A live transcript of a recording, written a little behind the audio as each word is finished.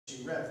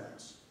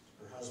reverence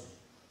her husband.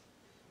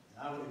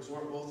 And I would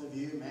exhort both of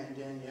you, Matt and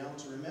Danielle,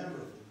 to remember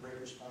the great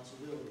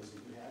responsibilities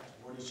that you have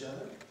toward each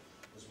other,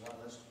 as well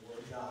as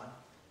toward God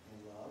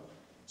in love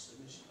and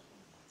submission.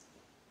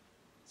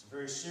 It's a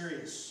very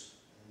serious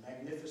and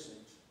magnificent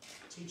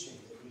teaching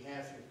that we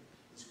have here.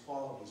 These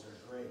qualities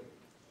are great.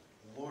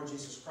 And the Lord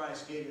Jesus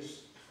Christ gave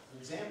us an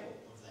example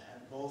of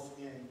that, both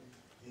in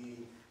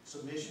the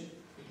submission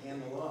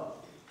and the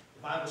love.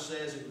 The Bible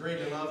says that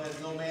greater love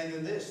hath no man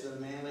than this, that a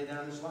man lay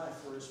down his life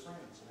for his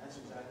friends. And that's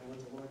exactly what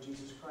the Lord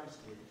Jesus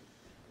Christ did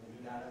when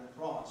he died on the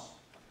cross.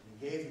 And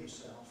he gave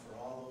himself for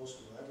all those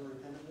who will ever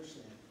repent of their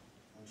sin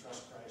and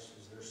trust Christ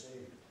as their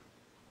Savior.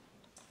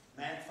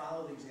 Matt,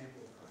 follow the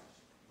example of Christ.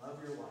 Love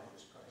your wife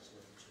as Christ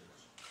loved the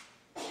church.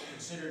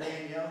 Consider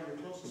Danielle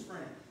your closest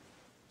friend.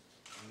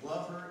 And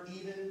love her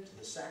even to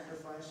the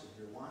sacrifice of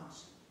your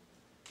wants,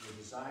 your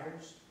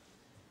desires,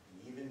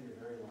 and even your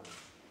very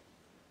life.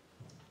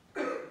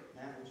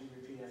 Matt, would you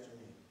repeat after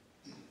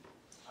me?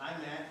 I,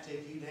 Matt,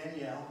 take you,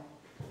 Danielle.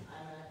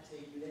 I, Matt,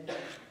 take you, Danielle.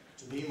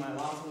 To be my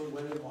lawfully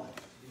wedded wife.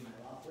 To be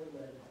my lawfully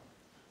wedded wife.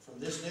 From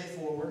this day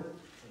forward.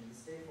 From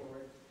this day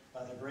forward.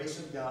 By the grace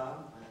of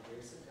God. By the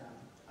grace of God.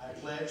 I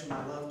pledge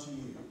my love to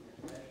you.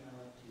 I pledge my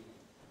love to you.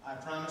 I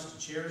promise to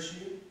cherish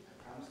you. I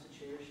promise to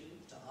cherish you.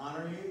 To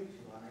honor you.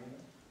 To honor you.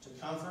 To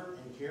comfort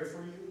and care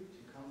for you.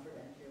 To comfort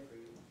and care for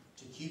you.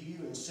 To keep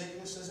you in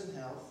sickness as in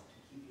health. To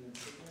keep you in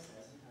sickness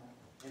as in health.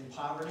 In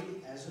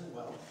poverty as in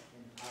wealth.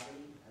 In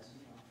poverty as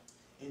in wealth.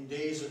 In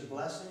days of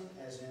blessing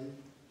as in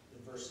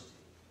adversity.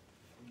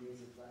 In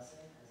days of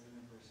blessing as in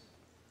adversity.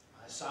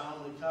 I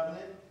solemnly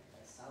covenant.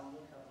 I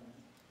solemnly covenant.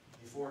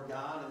 Before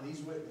God and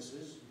these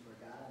witnesses. Before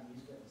God and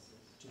these witnesses.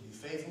 To be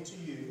faithful to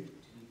you.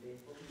 To be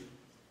faithful to you.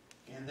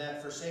 And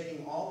that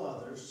forsaking all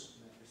others.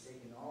 And that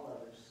forsaking all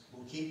others.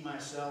 Will keep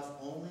myself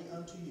only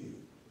unto you.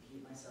 Will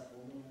keep myself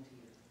only unto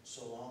you.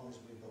 So long as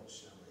we both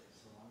shall live.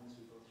 So long as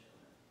we both shall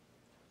live.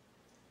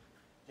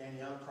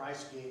 Danielle,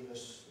 Christ gave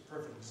us the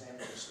perfect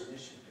example of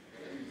submission.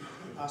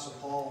 The Apostle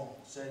Paul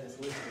said in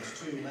Philippians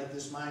 2, let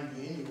this mind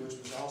be in you, which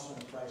was also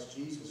in Christ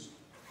Jesus,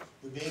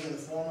 who being in the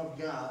form of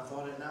God,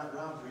 thought it not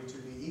robbery to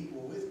be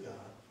equal with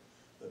God,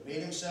 but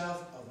made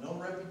himself of no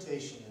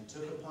reputation, and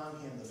took upon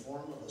him the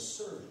form of a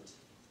servant,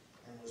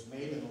 and was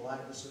made in the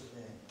likeness of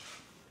men.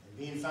 And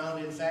being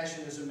found in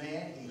fashion as a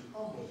man, he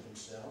humbled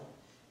himself,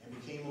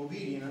 and became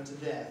obedient unto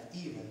death,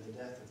 even the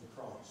death of the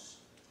cross.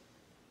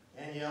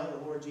 Danielle,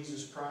 the Lord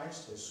Jesus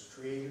Christ, as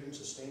creator and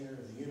sustainer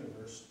of the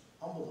universe,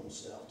 humbled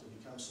himself to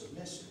become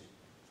submissive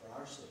for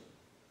our sake.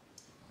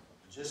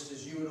 Just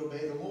as you would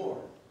obey the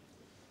Lord,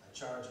 I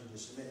charge you to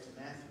submit to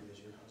Matthew as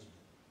your husband.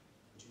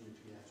 Would you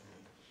repeat after me?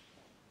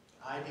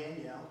 I,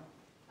 Danielle,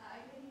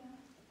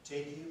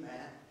 take you,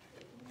 Matt,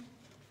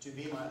 to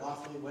be my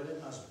lawfully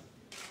wedded husband.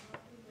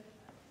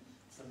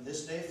 From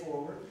this day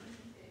forward,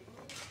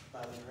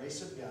 by the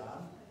grace of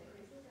God,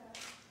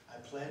 I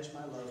pledge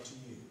my love to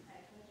you.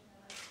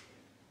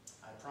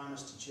 I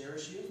promise to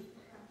cherish you,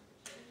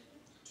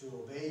 to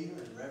obey you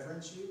and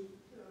reverence you,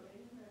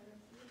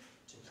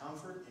 to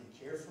comfort and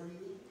care for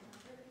you,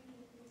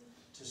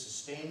 to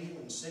sustain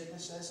you in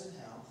sickness as in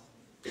health,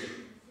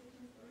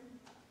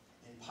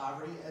 in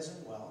poverty as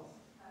in wealth,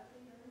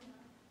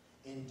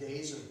 in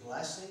days of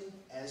blessing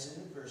as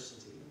in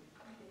adversity.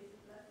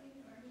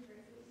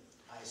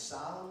 I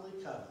solemnly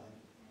covenant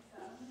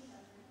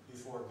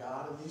before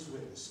God and these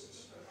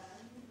witnesses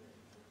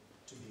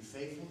to be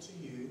faithful to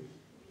you,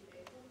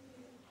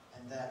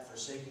 and that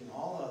forsaking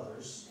all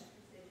others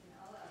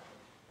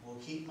will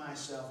keep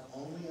myself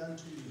only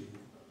unto you,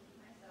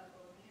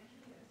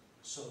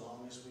 so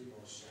long as we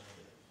both shall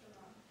live.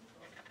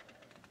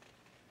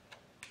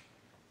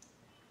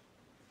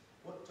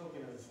 What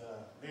token of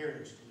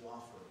marriage do you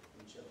offer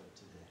each other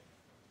today?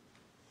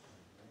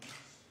 Okay.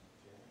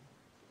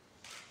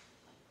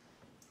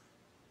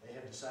 They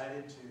have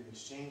decided to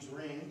exchange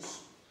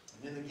rings,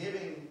 and in the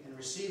giving and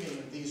receiving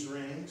of these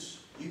rings,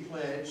 you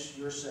pledge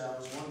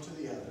yourselves one to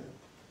the other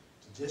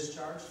to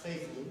discharge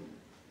faithfully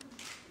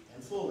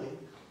and fully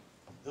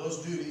those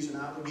duties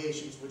and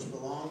obligations which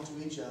belong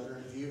to each other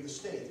in view of the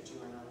state that you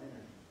are now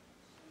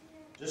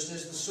in. Just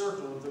as the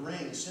circle of the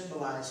ring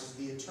symbolizes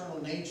the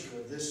eternal nature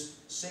of this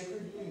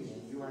sacred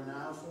union you are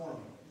now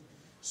forming,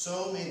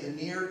 so may the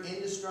near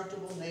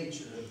indestructible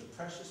nature of the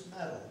precious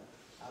metal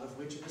out of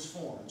which it is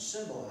formed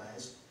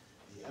symbolize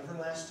the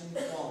everlasting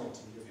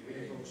quality of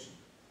your devotion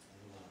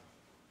and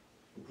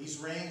love. These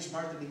rings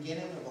mark the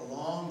beginning of a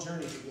long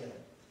journey together,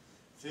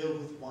 filled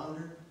with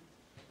wonder,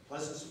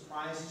 pleasant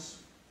surprises,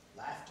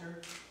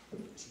 laughter,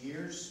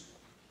 tears,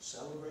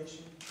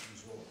 celebration,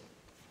 and joy.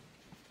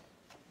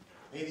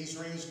 May these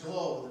rings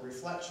glow with the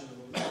reflection of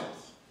the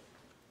warmth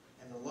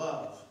and the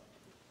love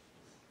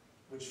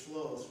which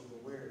flow through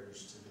the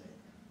wearers today.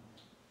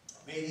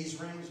 May these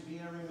rings be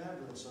a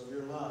remembrance of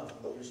your love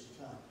in the years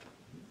to come.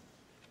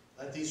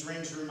 Let these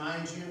rings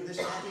remind you of this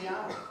happy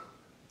hour.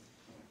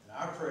 And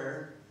our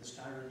prayer, this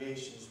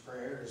congregation's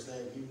prayer, is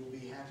that you will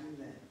be happy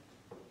then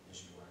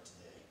as you are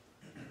today.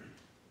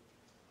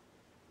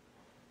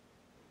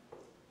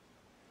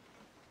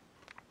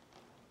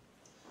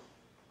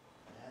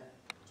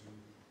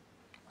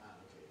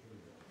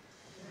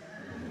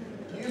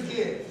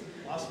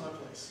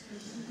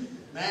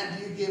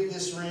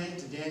 this ring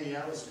to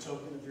Danielle as a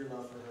token of your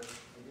love for her.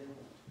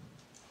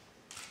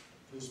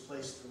 Please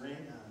place the ring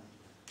on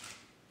the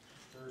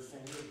third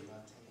finger of your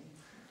left hand.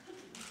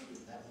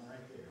 That one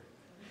right there.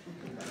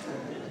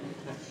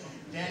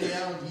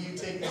 Danielle, do you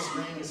take this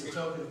ring as a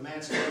token of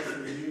Matt's love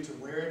for you to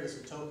wear it as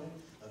a token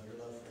of your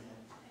love for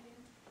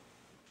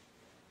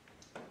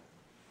him?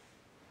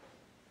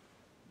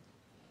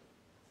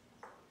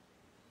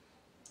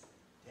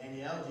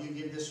 Danielle, do you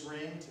give this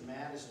ring to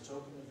Matt as a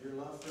token of your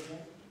love for him?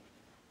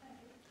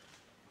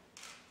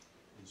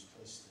 Please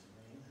place the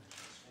ring on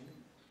his finger.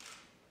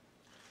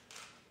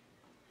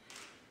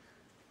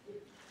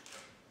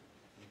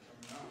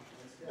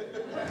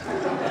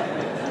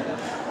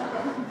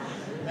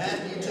 Matt,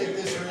 do you take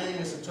this ring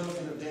as a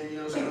token of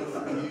Danielle's love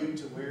for you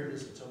to wear it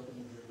as a token of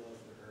your love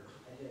for her?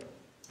 I do.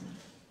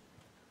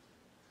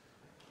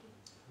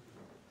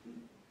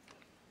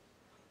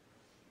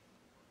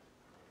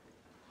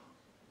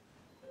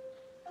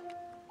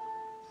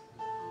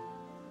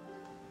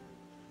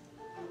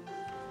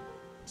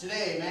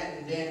 Today, Matt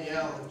and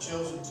Danielle have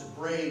chosen to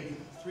braid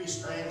 3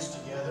 strands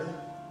together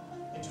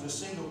into a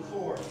single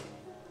cord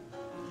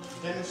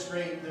to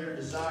demonstrate their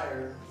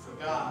desire for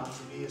God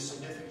to be a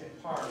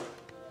significant part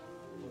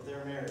of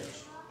their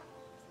marriage.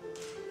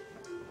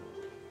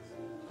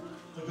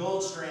 The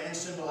gold strand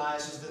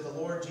symbolizes that the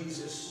Lord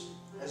Jesus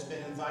has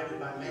been invited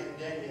by Matt and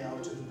Danielle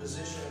to the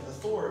position of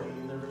authority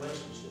in their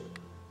relationship.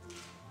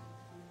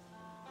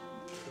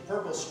 The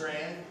purple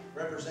strand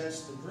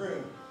represents the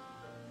groom.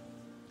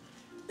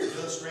 It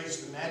illustrates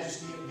the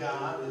majesty of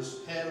God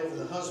as head over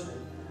the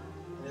husband.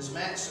 And as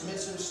Matt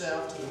submits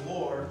himself to the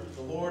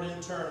Lord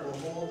in turn will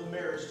hold the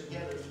marriage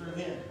together through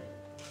him.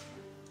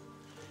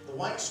 The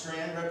white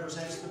strand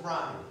represents the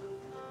bride.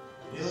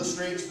 It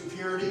illustrates the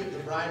purity of the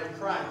bride of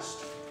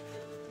Christ.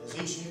 As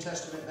each New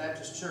Testament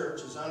Baptist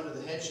church is under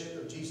the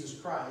headship of Jesus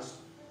Christ,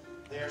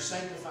 they are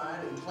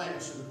sanctified and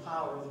cleansed through the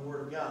power of the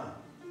Word of God.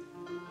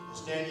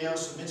 As Danielle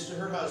submits to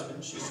her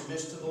husband, she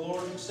submits to the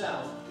Lord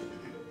himself,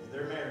 and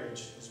their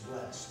marriage is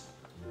blessed.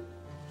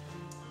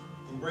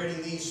 In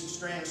braiding these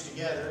strands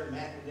together,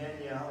 Matt and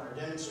Danielle are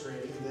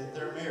demonstrating that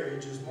their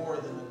marriage is more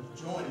than a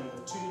joining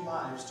of 2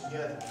 lives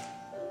together.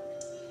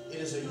 It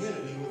is a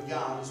unity with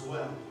God as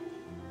well.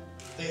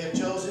 They have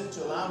chosen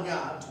to allow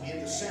God to be at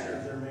the center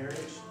of their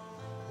marriage,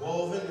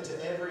 woven into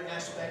every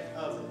aspect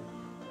of it,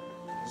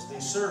 as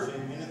they serve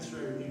Him in and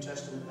through New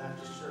Testament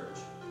Baptist Church.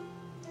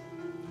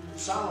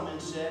 Solomon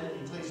said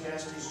in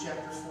Ecclesiastes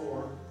chapter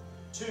 4,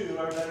 2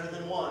 are better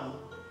than 1,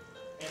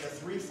 and a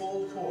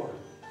threefold cord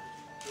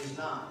is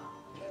not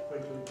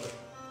quickly broken.